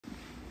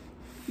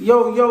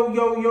Yo,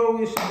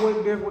 it's your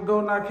boy Derek with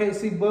Golden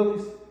KC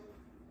Bullies.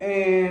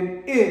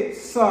 And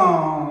it's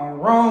something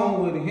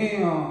wrong with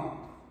him.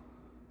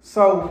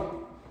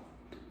 So,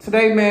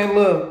 today, man,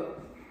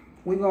 look,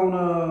 we're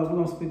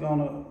gonna speak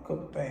on a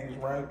couple things,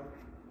 right?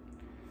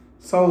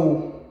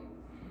 So,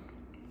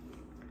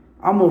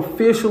 I'm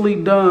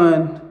officially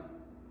done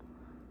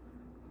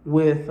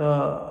with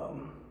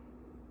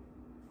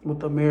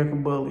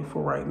American Bully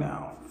for right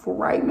now.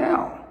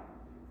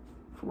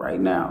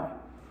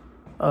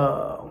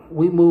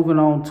 We moving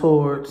on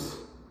towards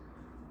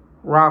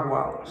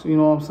Rottweilers. You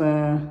know what I'm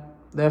saying?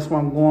 That's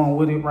where I'm going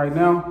with it right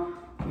now.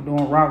 We're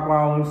doing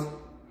Rottweilers.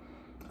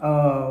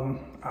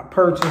 I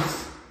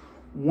purchased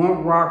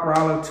one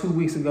Rottweiler 2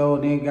 weeks ago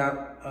and then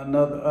got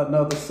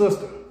another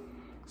sister.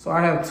 So I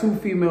have two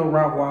female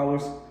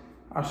Rottweilers.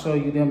 I'll show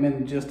you them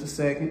in just a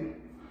second.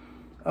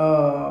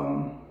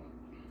 And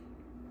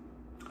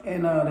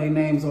their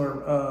names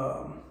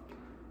are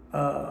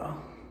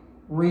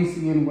Reese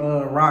and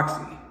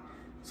Roxy.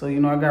 So,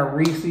 you know, I got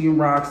Reese and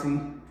Roxy,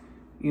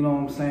 you know what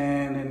I'm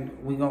saying? And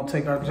we gonna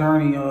take our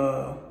journey,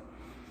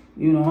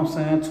 you know what I'm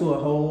saying, to a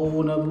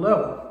whole nother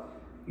level.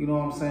 You know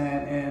what I'm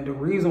saying? And the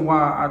reason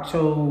why I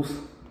chose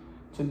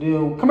to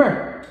deal, come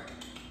here.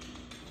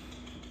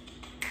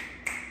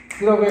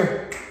 Get over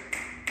here.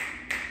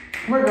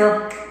 Come here,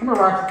 girl. Come here,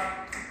 Roxy.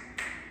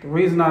 The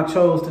reason I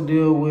chose to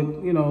deal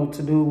with, you know,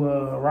 to do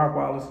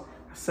Rottweilers,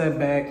 I sat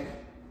back.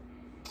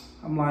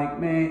 I'm like,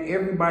 man,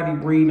 everybody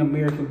breeding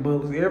American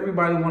Bullies.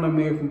 Everybody want an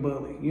American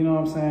Bully. You know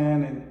what I'm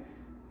saying? And,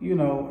 you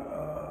know,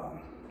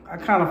 I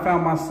kind of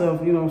found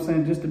myself, you know what I'm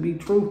saying, just to be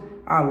true,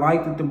 I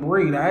liked the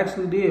breed. I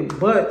actually did.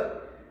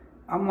 But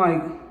I'm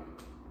like,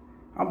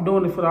 I'm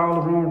doing it for all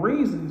the wrong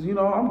reasons. You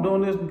know, I'm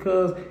doing this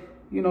because,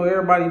 you know,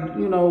 everybody,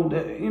 you know,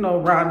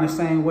 riding the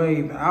same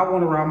wave. I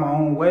want to ride my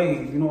own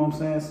wave. You know what I'm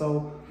saying?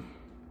 So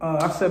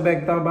I sat back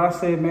and thought about it. I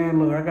said,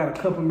 man, look, I got a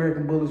couple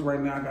American Bullies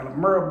right now. I got a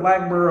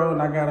black burro and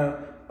I got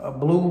a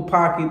blue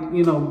pocket,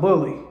 you know,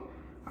 bully.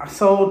 I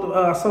sold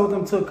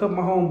them to a couple of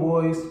my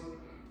homeboys,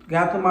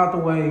 got them out the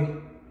way,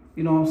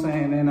 you know what I'm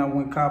saying, and then I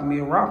went and caught me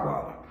a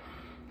Rottweiler.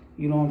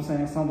 You know what I'm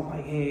saying? Something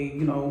like, hey,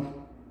 you know,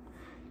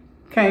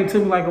 came to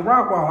me like a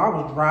Rottweiler. I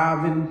was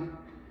driving,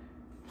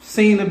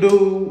 seen a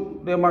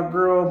dude that my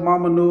girl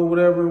mama knew or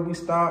whatever, and we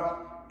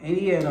stopped, and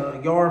he had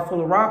a yard full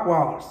of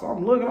Rottweilers. So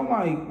I'm looking, I'm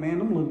like, man,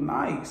 them look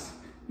nice.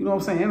 You know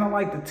what I'm saying? And I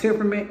like the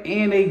temperament,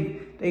 and they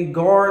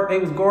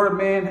was guard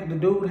man at the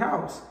dude's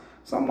house.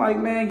 So I'm like,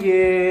 man,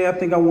 yeah, I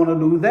think I want to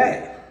do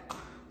that.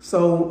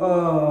 So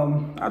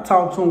I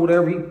talked to him,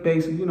 whatever. He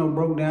basically, you know,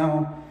 broke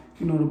down,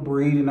 you know, the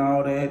breed and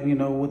all that, you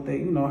know, what they,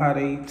 you know, how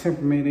they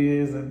temperament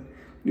is and,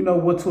 you know,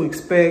 what to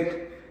expect.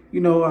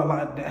 You know, I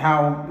like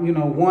how, you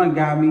know, one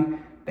got me,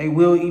 they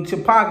will eat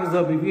your pockets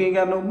up. If you ain't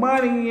got no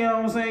money, you know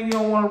what I'm saying, you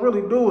don't want to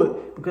really do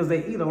it because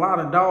they eat a lot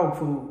of dog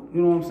food.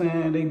 You know what I'm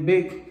saying?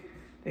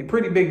 They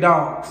pretty big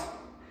dogs.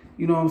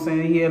 You know what I'm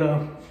saying? He had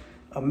a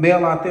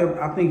male out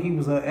there, I think he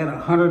was at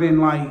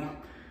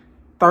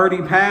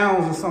 130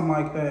 pounds or something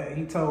like that.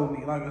 He told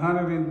me, like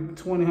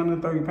 120,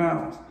 130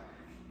 pounds.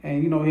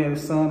 And, you know, he had a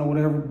son or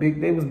whatever,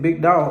 they was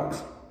big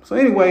dogs. So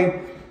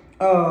anyway,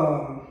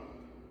 I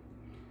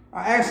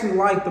actually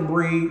like the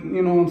breed,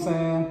 you know what I'm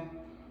saying?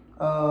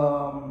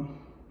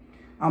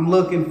 I'm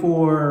looking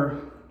for,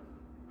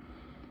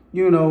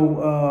 you know,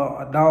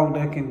 a dog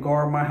that can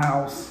guard my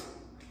house,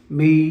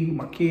 me,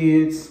 my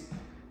kids,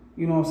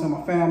 you know what I'm saying,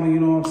 my family, you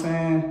know what I'm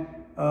saying?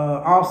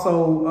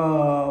 Also,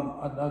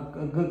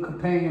 a good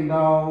companion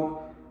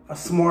dog, a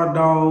smart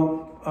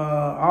dog,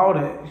 all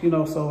that, you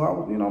know, so,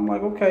 I'm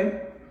like,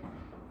 okay,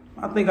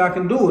 I think I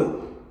can do it.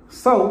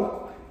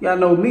 So, y'all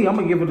know me, I'm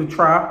going to give it a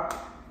try,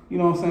 you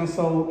know what I'm saying?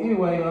 So,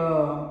 anyway,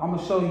 I'm going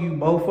to show you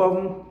both of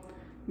them,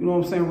 you know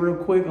what I'm saying, real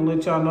quick and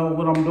let y'all know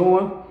what I'm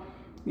doing,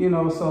 you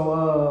know,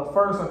 so,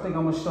 first, I think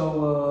I'm going to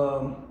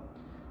show,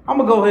 I'm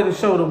going to go ahead and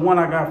show the one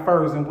I got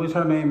first, and which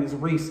her name is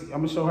Reese. I'm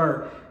going to show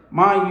her.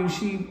 Mind you,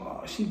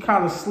 she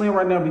kind of slim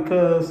right now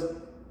because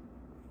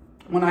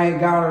when I had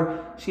got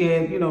her, she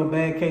had, you know, a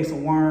bad case of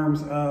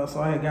worms.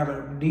 So I had got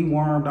her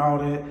dewormed, all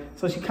that.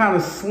 So she kind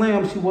of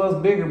slim. She was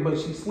bigger, but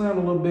she slimmed a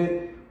little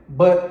bit.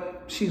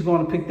 But she's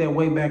going to pick that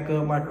weight back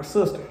up like her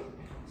sister.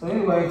 So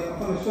anyway, I'm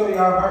going to show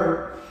y'all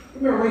her.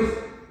 Come here, Reese.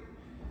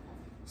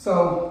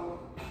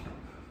 So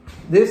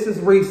this is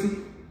Reese.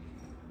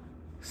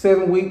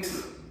 7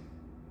 weeks.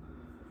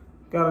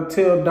 Got a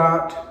tail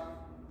dot.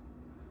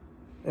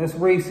 That's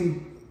Reese.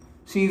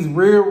 She's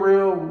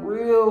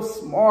real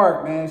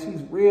smart, man.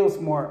 She's real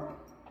smart.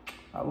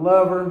 I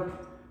love her.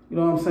 You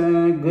know what I'm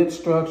saying? Good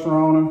structure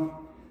on her.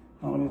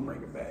 Oh, let me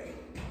bring it back.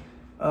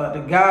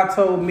 The guy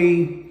told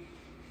me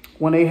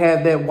when they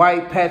had that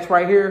white patch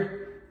right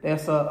here,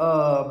 that's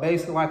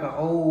basically like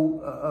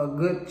a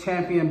good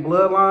champion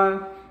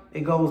bloodline.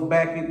 It goes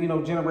back, you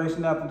know,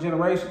 generation after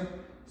generation.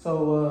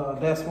 So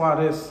that's why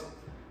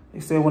they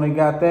said when they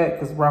got that,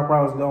 because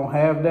Rottweilers don't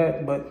have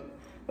that, but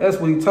that's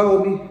what he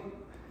told me.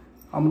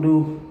 I'm gonna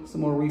do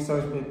some more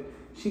research, but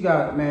she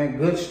got, man,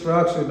 good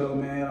structure though,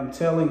 man. I'm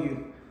telling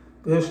you,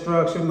 good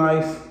structure,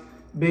 nice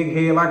big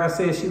head. Like I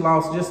said, she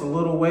lost just a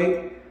little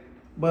weight,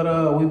 but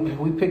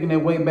we picking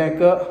that weight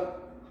back up.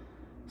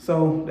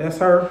 So that's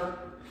her,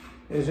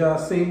 as y'all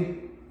see.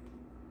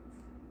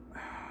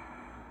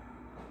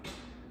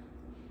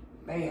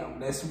 Damn,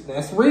 that's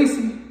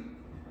Reese.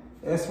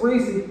 That's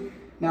Reese.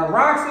 Now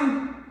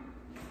Roxy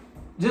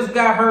just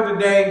got her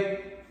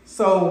today,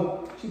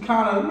 so she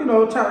kind of, you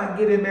know, trying to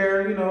get in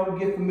there, you know,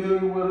 get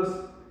familiar with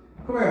us.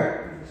 Come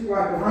here. She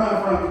like to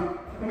run from me.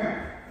 Come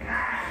here.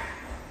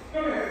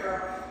 Come here,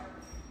 girl.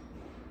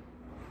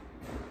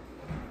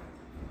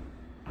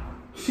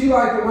 She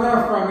like to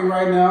run from me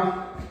right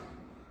now,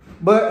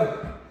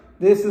 but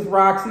this is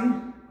Roxy.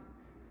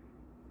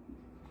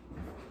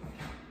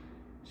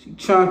 She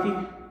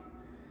chunky,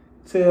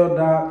 tail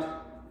docked.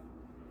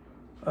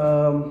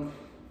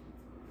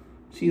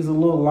 She's a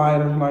little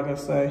lighter, like I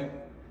say.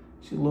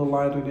 She's a little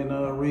lighter than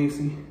Reese.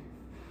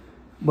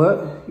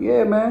 But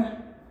yeah,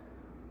 man.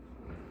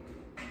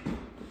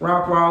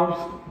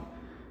 Rottweilers.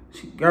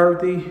 She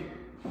girthy,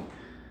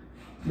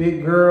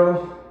 big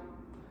girl.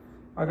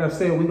 Like I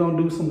said, we're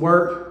gonna do some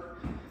work.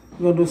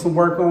 We're gonna do some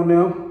work on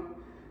them.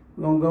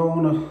 We're gonna go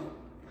on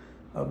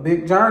a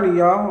big journey,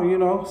 y'all, you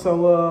know.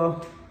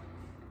 So,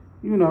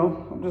 you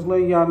know, I'm just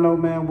letting y'all know,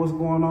 man, what's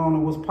going on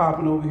and what's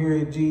popping over here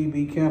at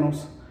G.E.B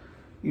Kennels.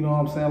 You know what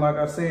I'm saying? Like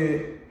I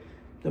said,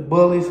 the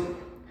bullies,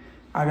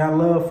 I got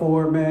love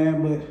for it,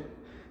 man. But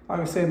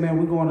like I said, man,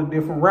 we're going a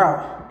different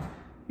route.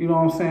 You know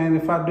what I'm saying?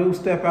 If I do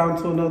step out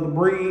into another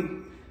breed,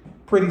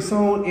 pretty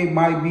soon it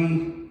might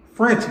be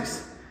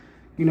Frenchies.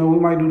 You know, we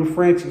might do the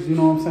Frenchies, you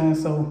know what I'm saying?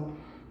 So,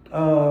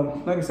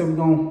 like I said, we're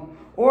going,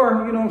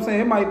 or, you know what I'm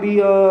saying, it might be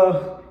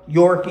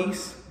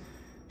Yorkies,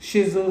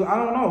 Shih Tzus, I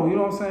don't know, you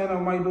know what I'm saying? I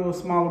might do a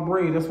smaller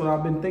breed. That's what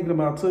I've been thinking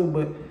about too.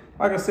 But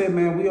like I said,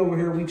 man, we over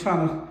here, we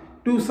trying to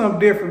do something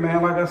different,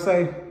 man. Like I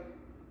say,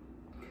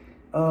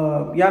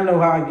 y'all know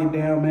how I get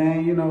down,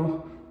 man. You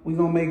know, we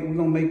gonna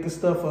make this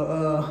stuff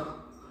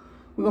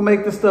we're gonna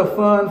make this stuff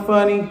fun,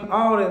 funny,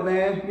 all that,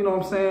 man. You know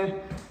what I'm saying?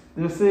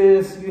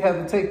 You have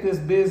to take this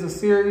business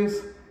serious.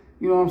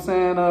 You know what I'm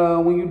saying?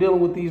 When you're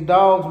dealing with these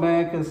dogs,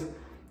 man, because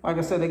like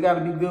I said, they got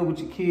to be good with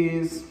your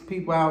kids,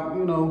 people out,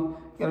 you know,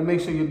 got to make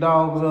sure your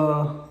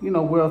dogs, you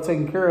know, well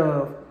taken care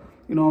of.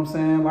 You know what I'm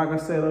saying? Like I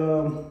said,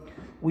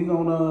 we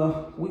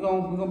gonna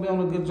be on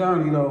a good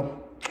journey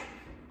though.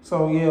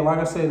 So yeah, like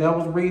I said, that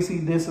was Reese.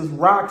 This is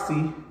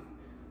Roxy.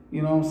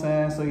 You know what I'm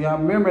saying? So y'all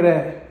remember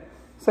that.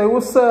 Say,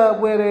 what's up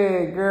with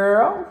it,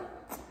 girl?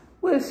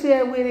 What's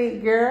up with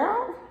it,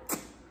 girl?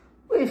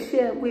 What's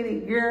up with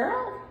it,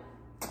 girl?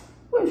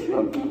 What's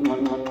up?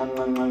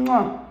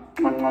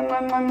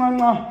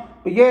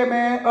 But yeah,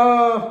 man,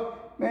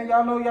 man,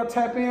 y'all know y'all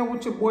tap in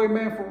with your boy,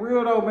 man, for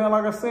real though, man.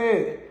 Like I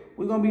said,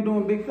 we're gonna be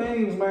doing big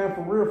things, man,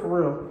 for real, for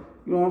real.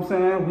 You know what I'm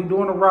saying? We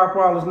doing the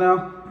Rottweilers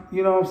now.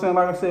 You know what I'm saying?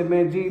 Like I said,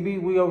 man, G.E.B,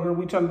 we over here,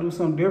 we trying to do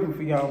something different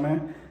for y'all,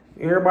 man.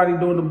 Everybody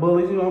doing the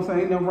bullies, you know what I'm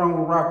saying? Ain't nothing wrong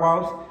with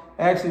Rottweilers.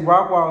 Actually,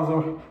 Rottweilers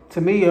are,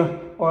 to me, are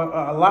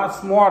a lot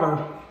smarter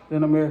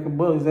than American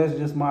bullies. That's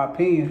just my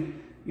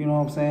opinion. You know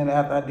what I'm saying?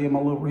 After I did my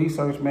little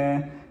research,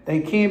 man. They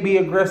can be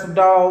aggressive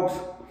dogs,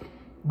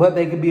 but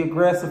they can be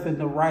aggressive in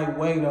the right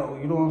way, though.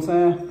 You know what I'm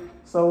saying?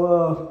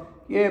 So,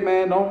 yeah,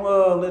 man, don't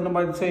let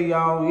nobody tell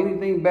y'all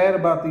anything bad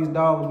about these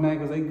dogs, man,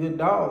 because they good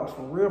dogs,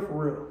 for real, for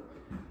real.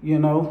 You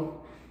know?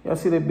 Y'all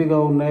see that big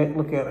old neck?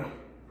 Look at her.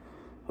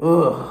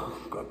 Ugh,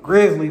 a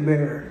grizzly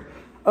bear.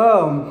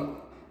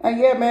 And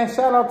yeah, man,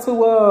 shout out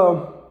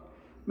to,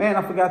 man,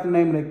 I forgot the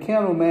name of the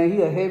kennel, man. He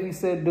a heavy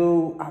set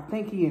dude. I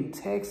think he in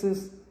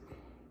Texas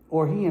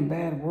or he in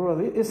Bad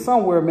World. It's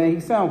somewhere, man. He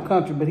sound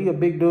country, but he a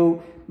big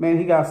dude. Man,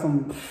 he got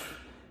some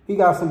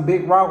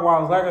big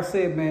Rottweilers. Like I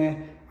said,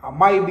 man, I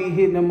might be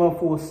hitting him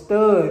up for a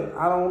stud.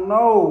 I don't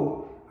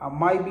know. I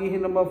might be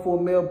hitting him up for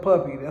a male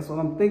puppy. That's what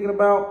I'm thinking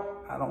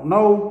about. I don't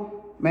know.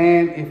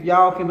 Man, if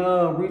y'all can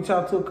reach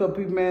out to a couple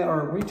people, man,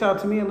 or reach out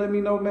to me and let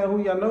me know, man,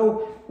 who y'all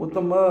know with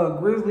them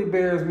grizzly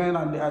bears, man.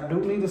 I do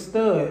need a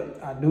stud.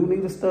 I do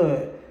need a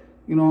stud.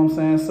 You know what I'm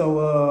saying?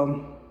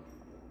 So,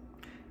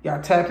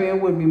 y'all tap in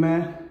with me,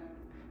 man.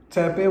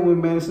 Tap in with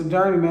me, man. It's a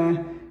journey,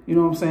 man. You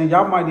know what I'm saying?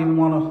 Y'all might even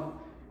want to,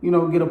 you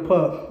know, get a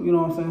pup. You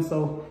know what I'm saying?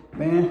 So,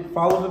 man,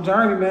 follow the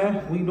journey,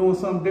 man. We doing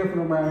something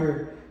different around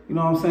here. You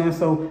know what I'm saying?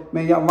 So,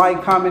 man, y'all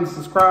like, comment,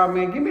 subscribe,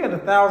 man. Give me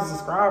 1,000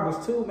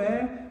 subscribers too,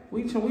 man.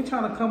 We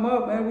trying to come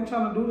up, man. We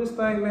trying to do this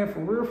thing, man,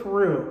 for real,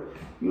 for real.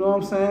 You know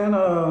what I'm saying?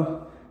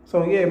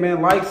 So yeah,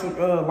 man, like,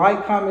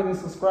 comment, and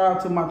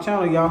subscribe to my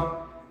channel,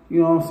 y'all.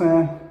 You know what I'm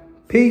saying?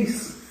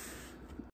 Peace.